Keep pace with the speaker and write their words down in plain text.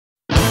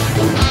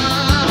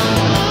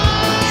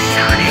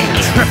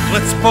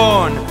Triplets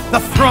born,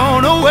 the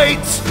throne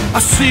awaits. A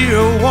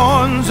seer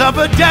warns of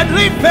a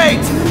deadly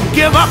fate.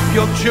 Give up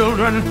your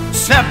children,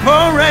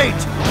 separate.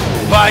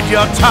 Bide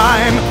your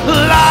time,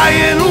 lie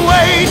in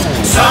wait.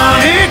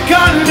 Sonic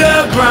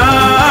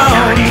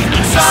Underground,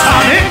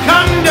 Sonic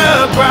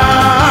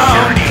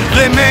Underground.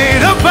 They made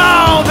a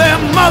vow their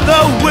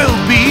mother will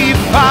be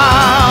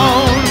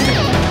found.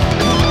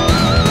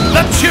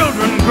 The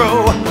children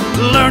grow,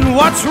 learn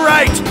what's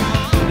right.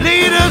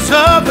 Leaders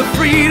of the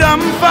freedom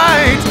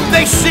fight.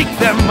 They seek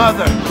their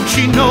mother,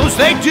 she knows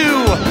they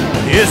do.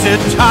 Is it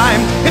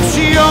time? If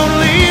she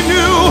only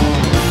knew.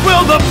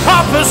 Will the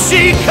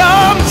prophecy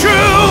come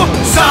true?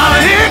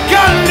 Sonic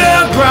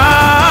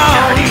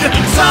Underground,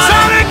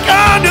 Sonic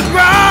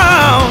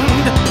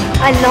Underground.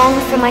 I long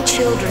for my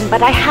children,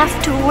 but I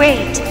have to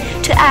wait.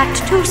 To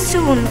act too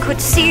soon could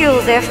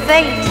seal their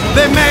fate.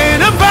 They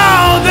made a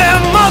vow their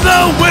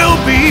mother will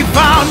be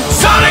found.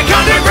 Sonic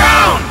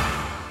Underground.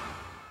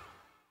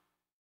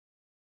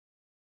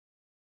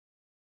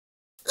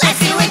 Let's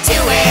do it to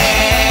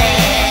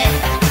it.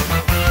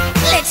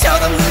 Let's show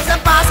them who's the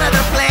boss of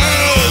the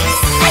place.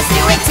 Let's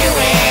do it to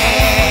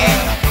it.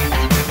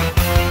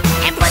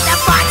 And put the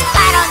box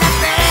flat on the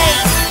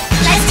face.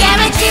 Let's jam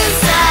and juice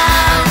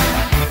some.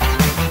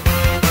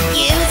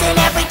 Using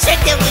every trick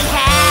that we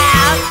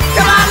have.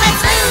 Come on,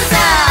 let's lose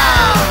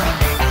them.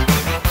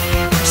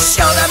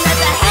 Show them that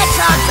the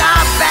hedgehogs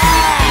are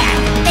back.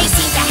 They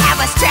seem to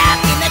have us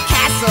trapped in the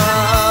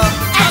castle.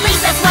 At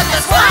least that's what the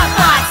squad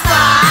bots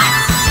thought.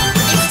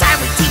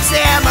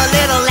 Them a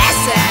little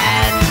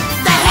lesson.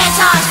 The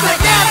hedgehogs could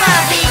never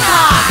be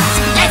caught.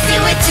 Let's do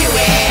it to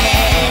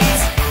it.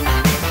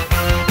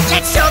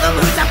 Let's show them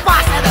who's the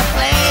boss of the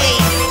place.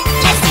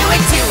 Let's do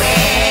it to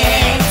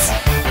it.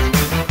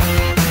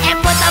 And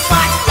put the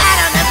box flat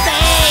on the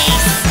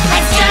face.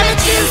 Let's jam and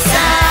juice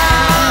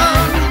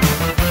some.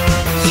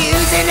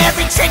 Using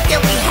every trick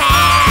that we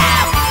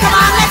have. Come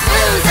on, let's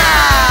lose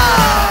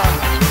them.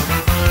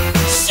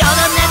 Show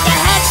them that the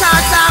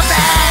hedgehogs are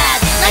bad.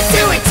 Let's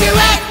do it to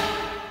it.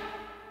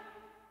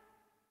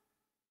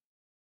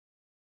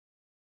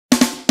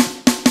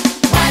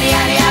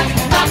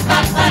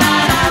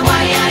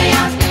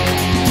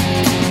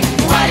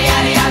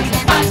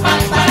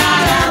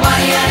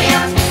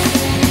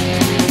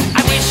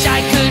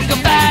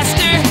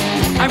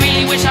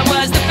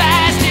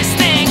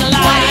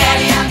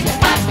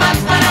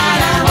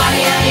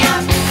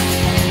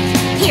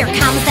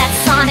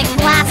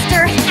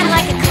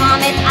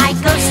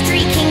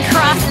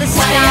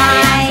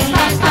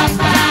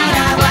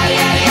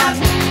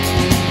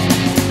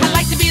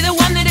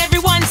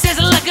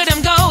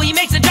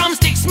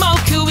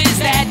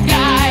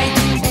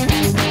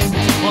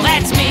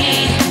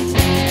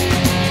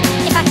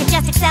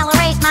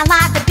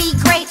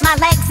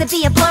 To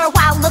be a blur,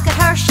 wow, look at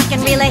her, she can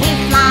really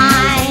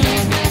fly.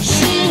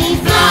 She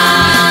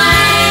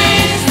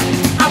flies.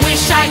 I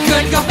wish I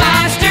could go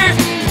faster.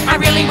 I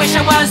really wish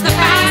I was the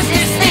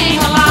fastest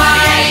thing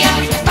alive.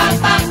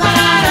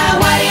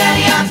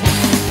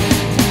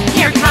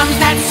 Here comes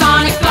that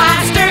sonic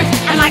blaster,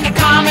 and like a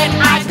comet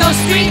I'd go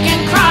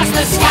streaking across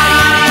the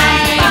sky.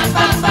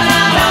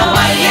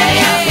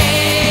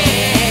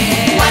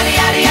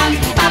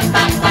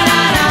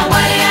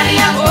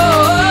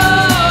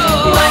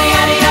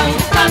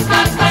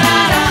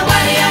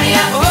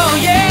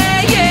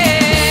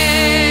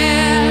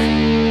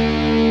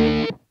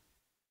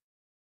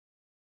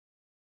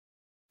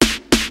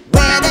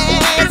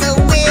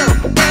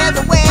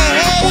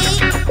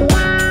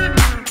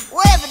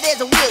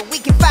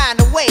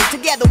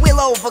 Together we'll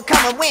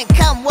overcome and win,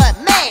 come what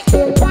may.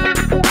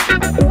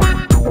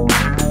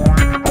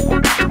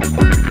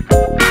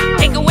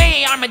 Take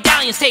away our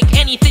medallions, take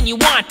anything you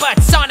want,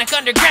 but Sonic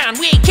Underground,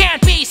 we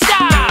can't be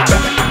stopped.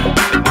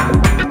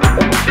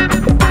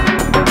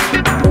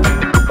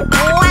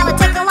 Well, it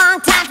took a long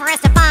time for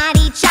us to find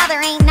each other.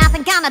 Ain't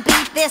nothing gonna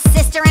beat this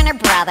sister and her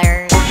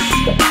brother.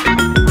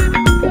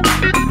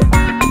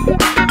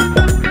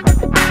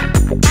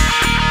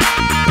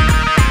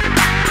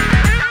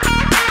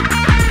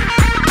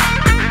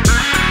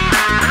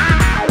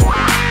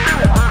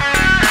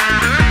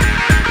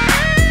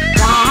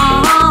 Whoa,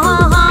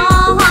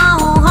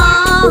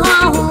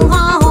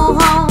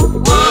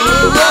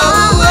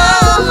 whoa, whoa.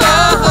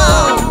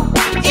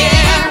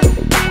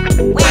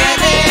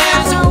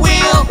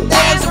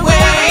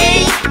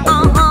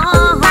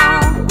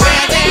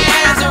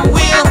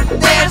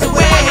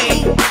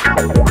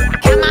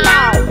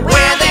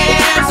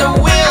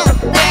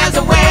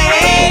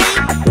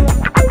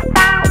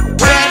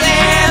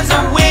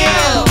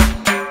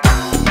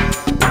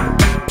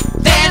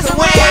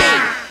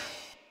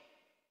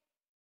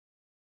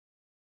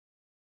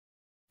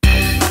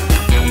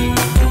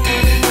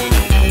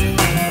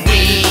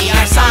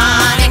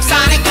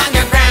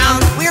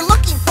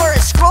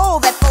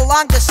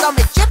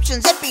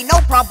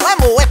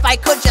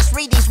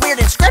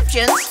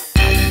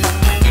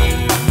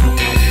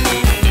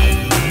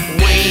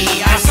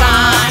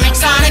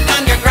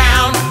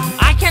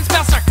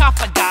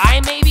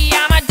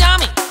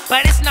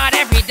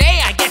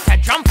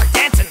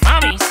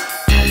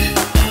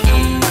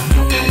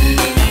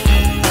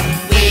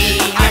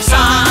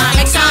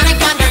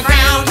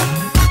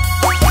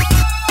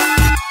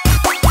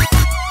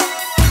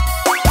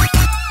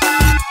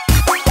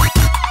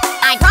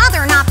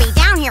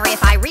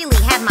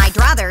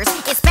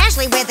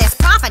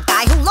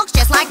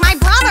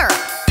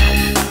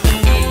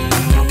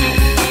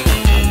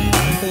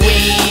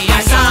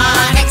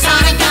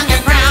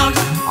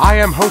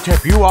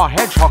 You are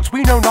hedgehogs,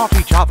 we know not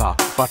each other,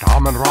 but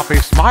Arm and Robbie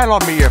smile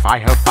on me if I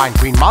help find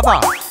Queen Mother.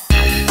 We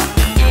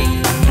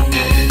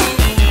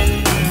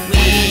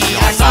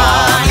are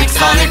Sonic,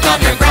 Sonic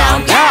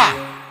Underground, yeah!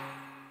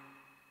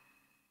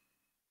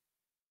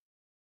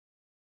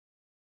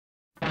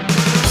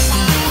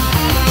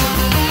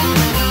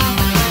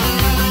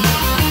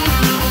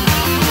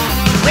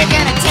 We're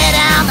gonna tear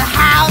down the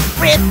house,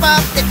 rip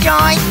up the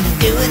joint,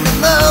 doing the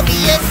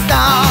Mobius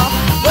stomp.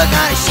 We're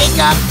gonna shake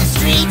up the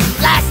streets,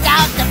 blast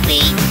out the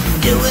beat,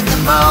 doing the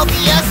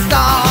Mobius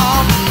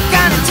stomp.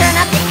 Gonna turn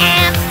up the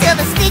amps till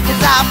the speakers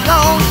are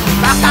blown,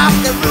 rock off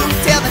the roof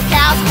till the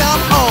cows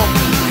come home.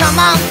 Come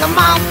on, come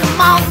on,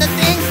 come on, the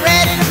thing's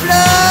ready to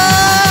blow.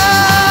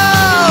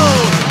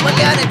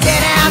 We're gonna tear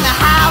down the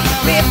house,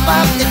 rip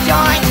up the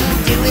joint,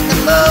 doing the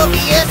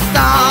Mobius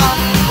stomp.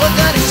 We're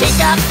gonna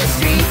shake up the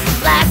streets,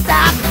 blast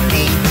out the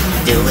beat,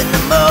 doing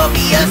the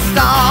Mobius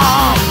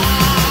stomp.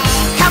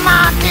 Come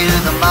on, do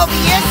the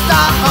Mobius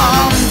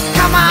stomp.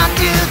 Come on,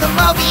 do the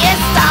Mobius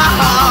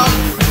stomp.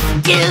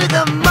 Do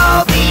the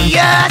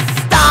Mobius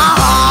stomp.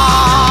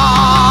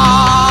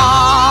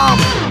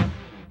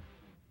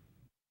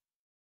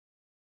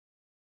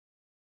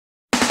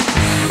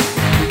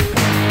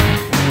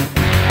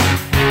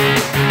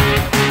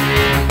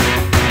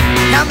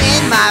 Come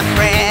in, my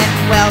friend,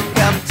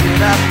 welcome to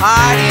the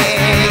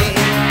party.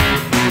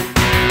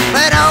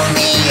 But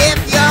only if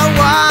you're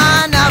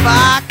one of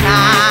a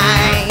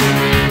kind.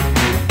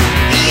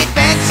 The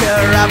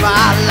adventure of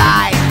our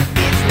life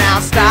is now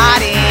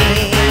starting.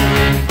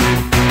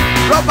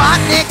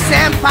 Robotnik's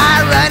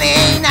empire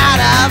running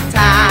out of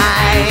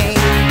time.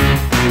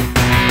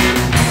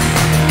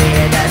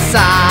 We're the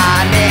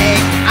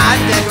Sonic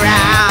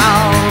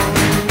Underground.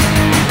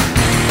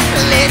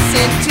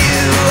 Listen to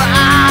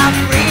our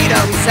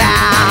freedom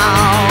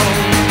sound,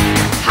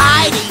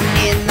 hiding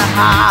in the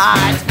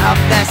heart of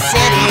the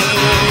city.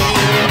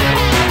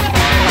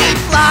 We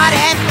plot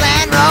and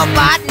plan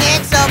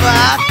Robotnik's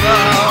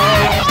overthrow.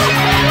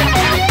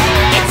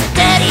 It's a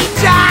dirty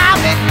job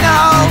and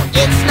no,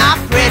 it's not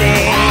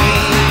pretty.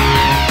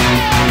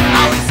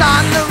 Always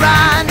on the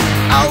run,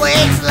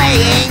 always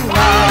laying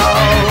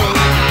low.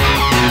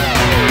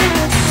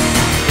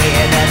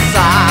 We're the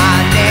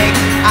Sonic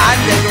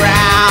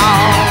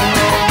Underground.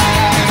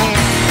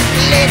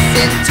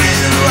 Listen to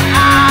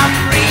our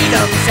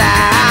freedom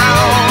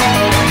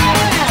sound.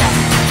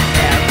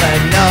 Never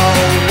know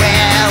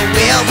where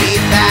we'll be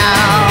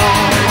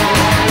found.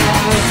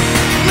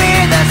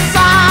 We're the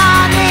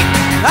Sonic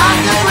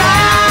Underground.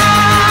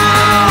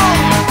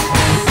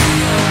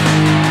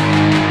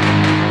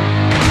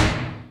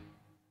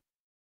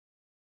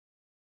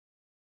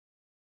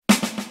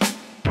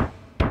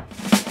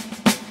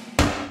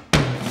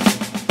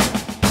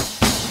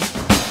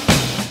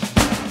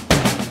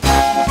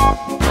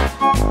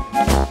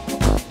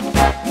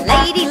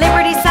 Lady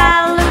Liberty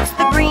salutes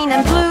the green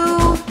and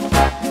blue.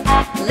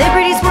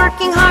 Liberty's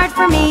working hard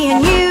for me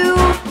and you.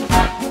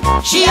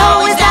 She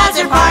always does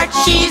her part,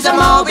 she's a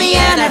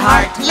Mobian at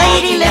heart.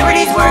 Lady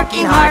Liberty's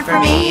working hard for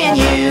me and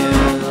you.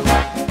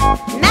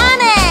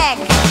 Manic!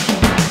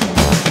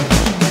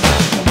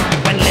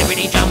 When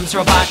Liberty drums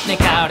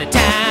Robotnik out of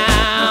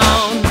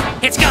town,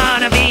 it's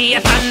gonna be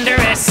a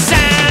thunderous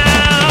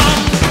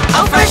sound.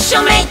 Oh, first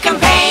she'll make him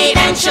pay,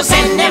 then she'll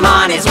send him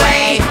on his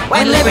way.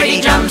 When Liberty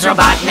drums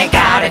Robotnik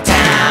out of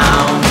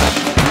town.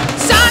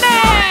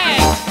 Sonic!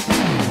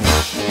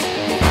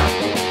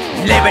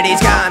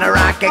 Liberty's gonna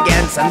rock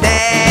again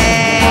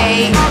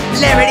someday.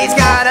 Liberty's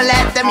gonna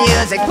let the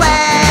music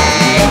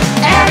play.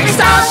 Every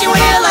style she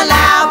will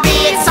allow,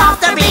 be it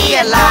soft or be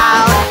it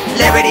loud.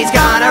 Liberty's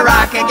gonna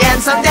rock again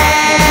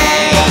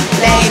someday.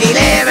 Lady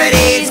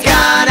Liberty's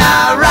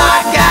gonna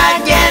rock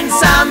again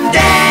someday.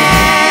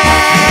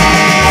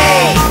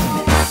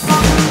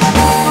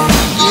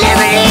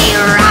 Liberty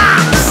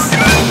rocks!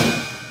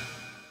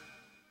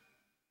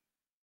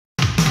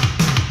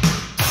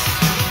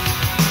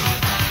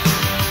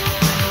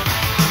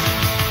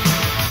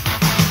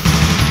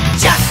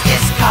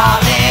 Justice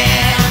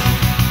calling,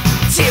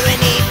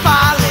 tyranny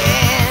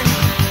falling.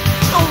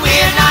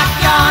 We're not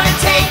gonna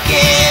take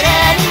it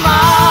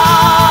anymore.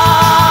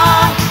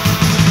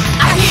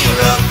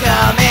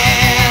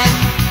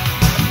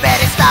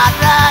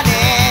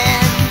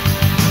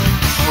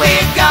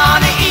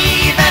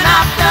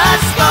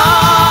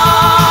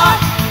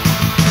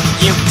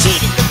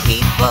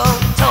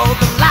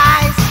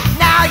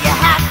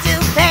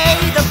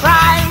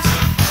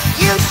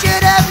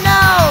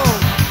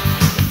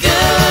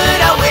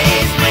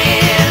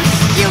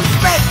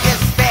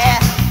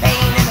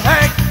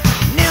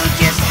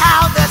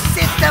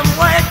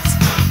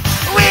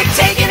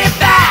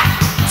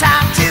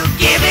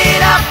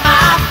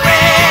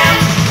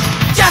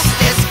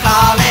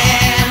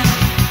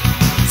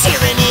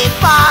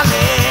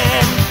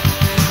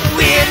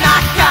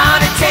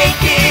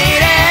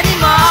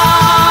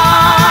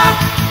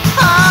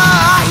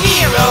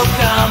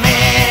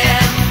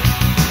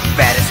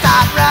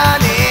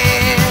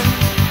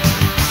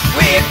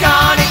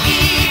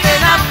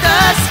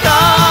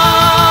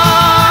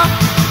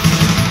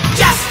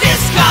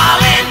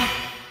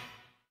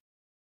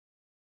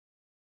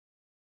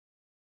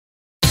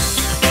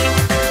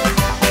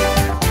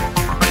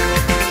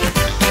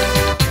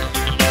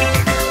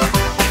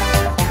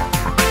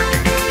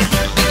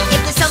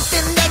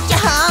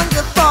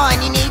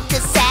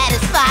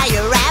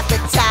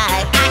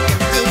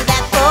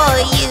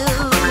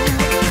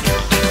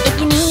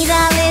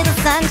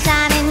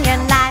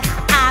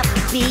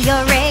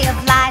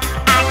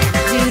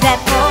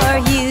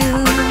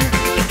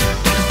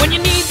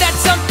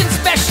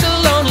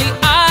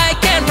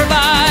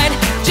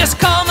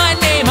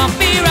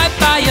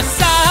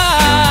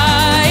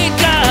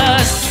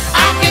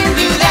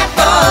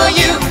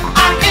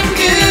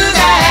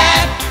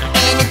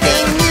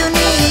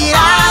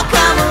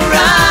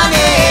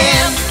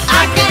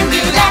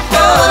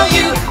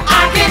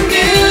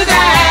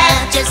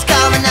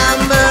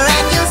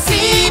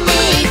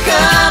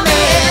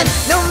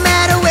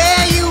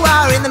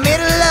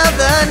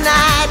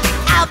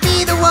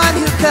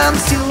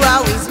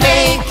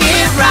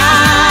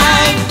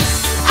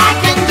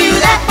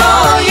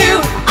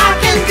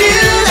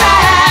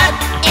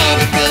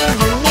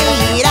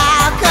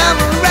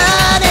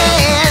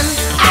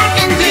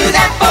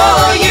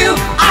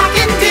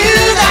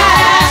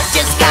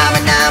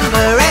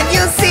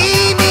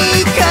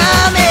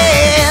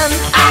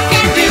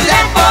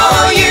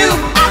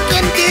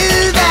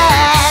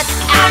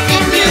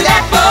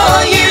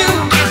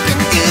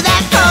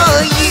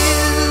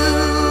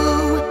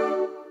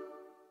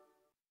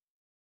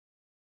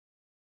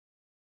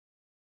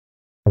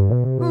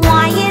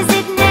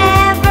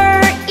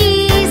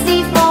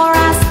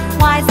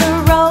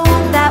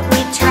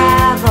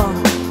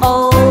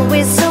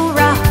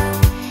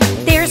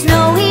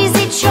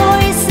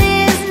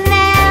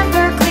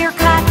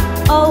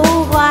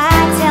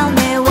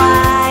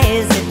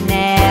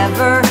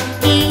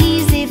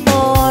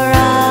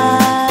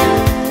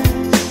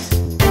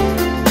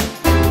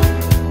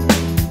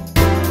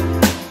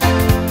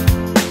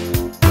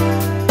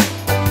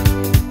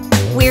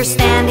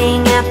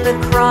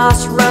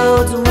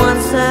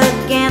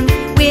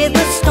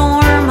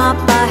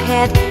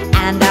 head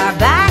and our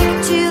back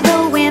to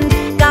the wind.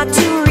 Got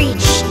to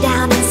reach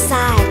down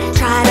inside,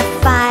 try to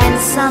find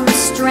some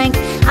strength.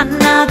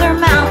 Another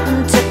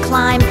mountain to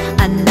climb,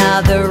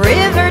 another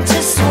river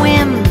to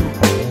swim.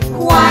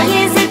 Why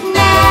is it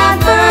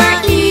never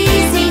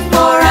easy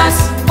for us?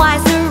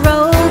 Why's the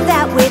road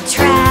that we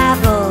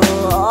travel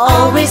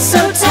always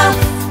so tough?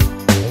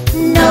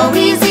 No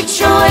easy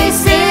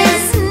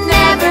choices,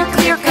 never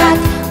clear cut.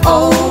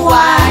 Oh,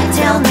 why,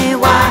 tell me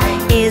why,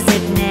 is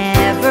it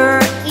never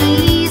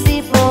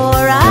easy for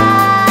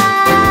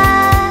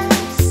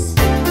us?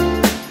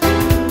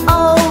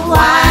 Oh,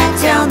 why,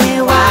 tell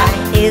me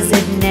why, is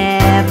it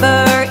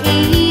never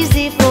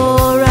easy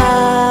for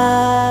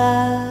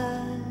us?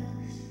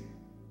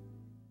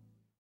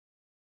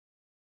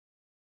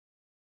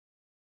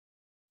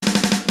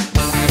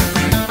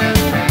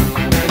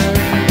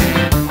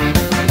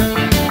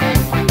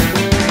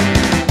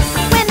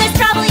 When there's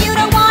trouble you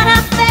don't wanna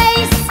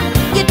face,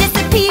 you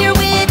disappear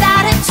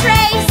without a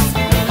trace.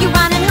 You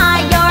run and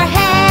hide your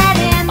head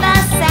in the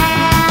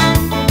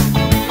sand.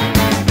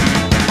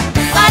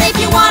 But if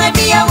you wanna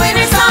be a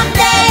winner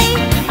someday,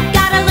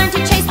 gotta learn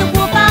to chase the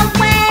wolf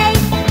away.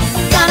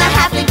 Gonna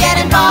have to get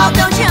involved,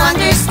 don't you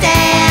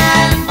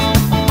understand?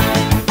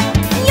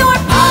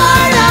 You're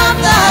part of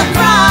the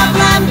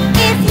problem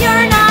if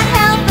you're not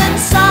helping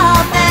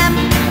solve them.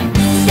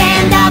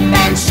 Stand up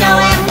and show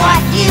him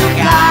what you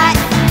got.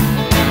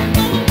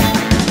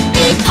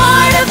 Be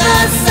part of the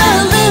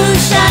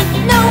solution,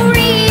 no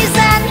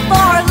reason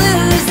for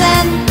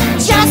losing.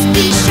 Just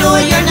be sure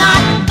you're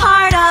not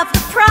part of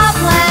the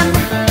problem.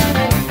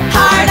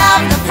 Part of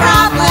the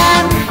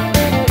problem.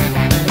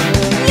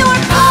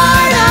 You're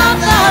part of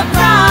the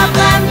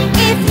problem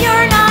if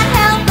you're not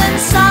helping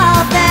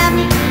solve them.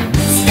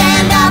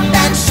 Stand up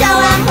and show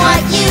them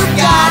what you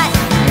got.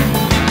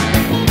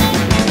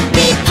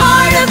 Be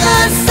part of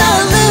the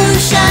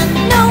solution,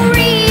 no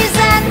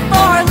reason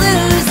for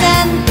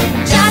losing.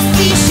 Just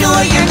be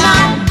sure you're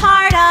not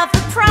part of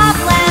the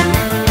problem.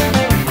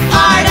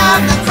 Part of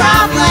the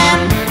problem.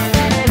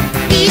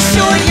 Be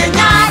sure you're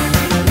not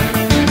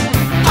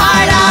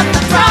part of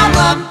the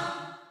problem.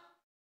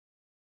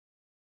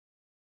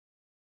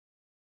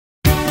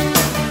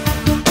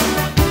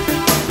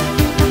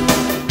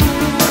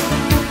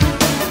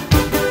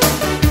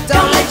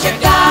 Don't let your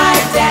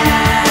guard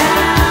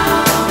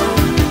down.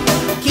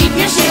 Keep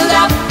your shield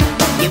up.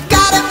 You've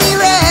gotta be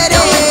ready.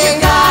 Don't let your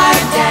guard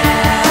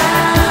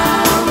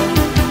down.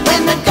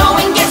 When the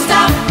going gets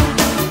tough,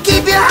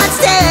 Keep your heart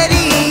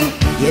steady.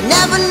 You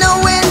never know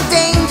when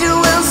danger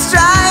will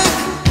strike.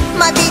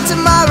 Might be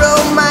tomorrow,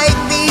 might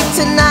be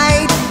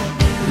tonight.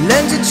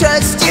 Learn to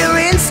trust your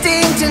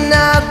instinct and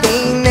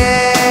nothing else.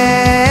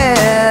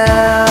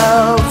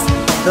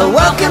 The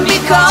world can be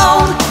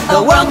cold,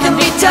 the world can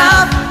be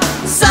tough.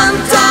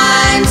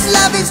 Sometimes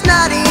love is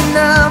not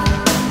enough.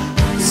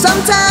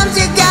 Sometimes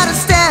you gotta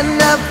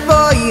stand up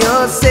for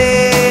yourself.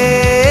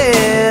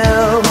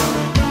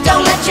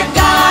 don't let your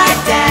guard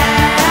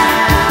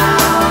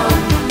down.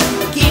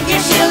 Keep your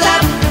shield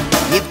up.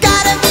 You've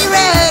gotta be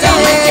ready.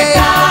 Don't let your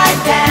guard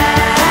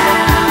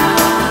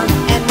down.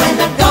 And when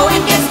the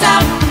going gets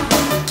tough,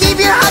 Keep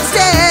your heart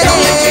steady.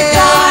 don't let your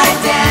guard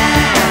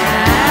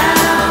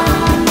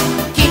down.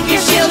 Keep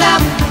your shield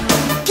up.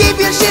 Keep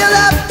your shield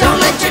up. Don't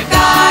let your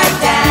guard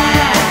down.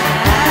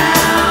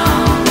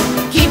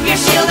 Keep your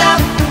shield up.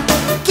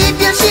 Keep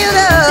your shield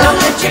up. Don't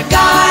let your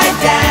guard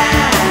down.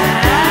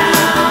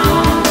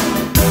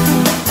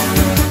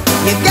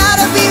 You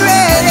gotta be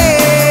ready.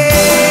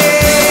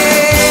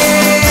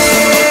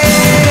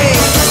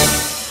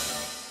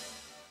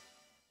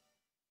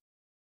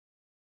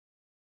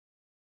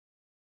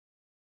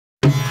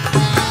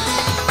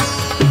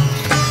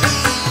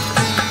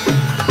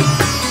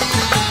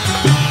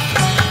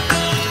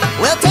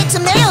 We'll take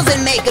some nails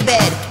and make a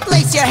bed.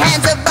 Place your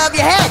hands above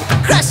your head.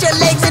 Cross your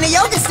legs in a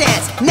yoga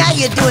stance. Now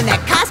you're doing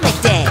that cosmic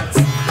dance.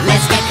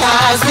 Let's get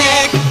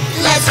cosmic,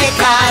 let's get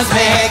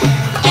cosmic.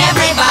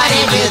 Everybody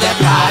do the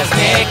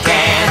cosmic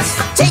dance.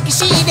 Take a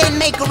sheet and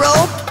make a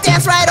rope.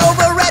 Dance right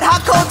over red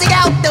hot coals. Dig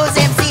out those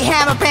MC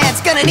Hammer pants.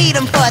 Gonna need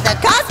them for the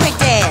cosmic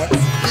dance.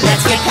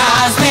 Let's get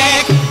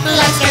cosmic,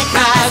 let's get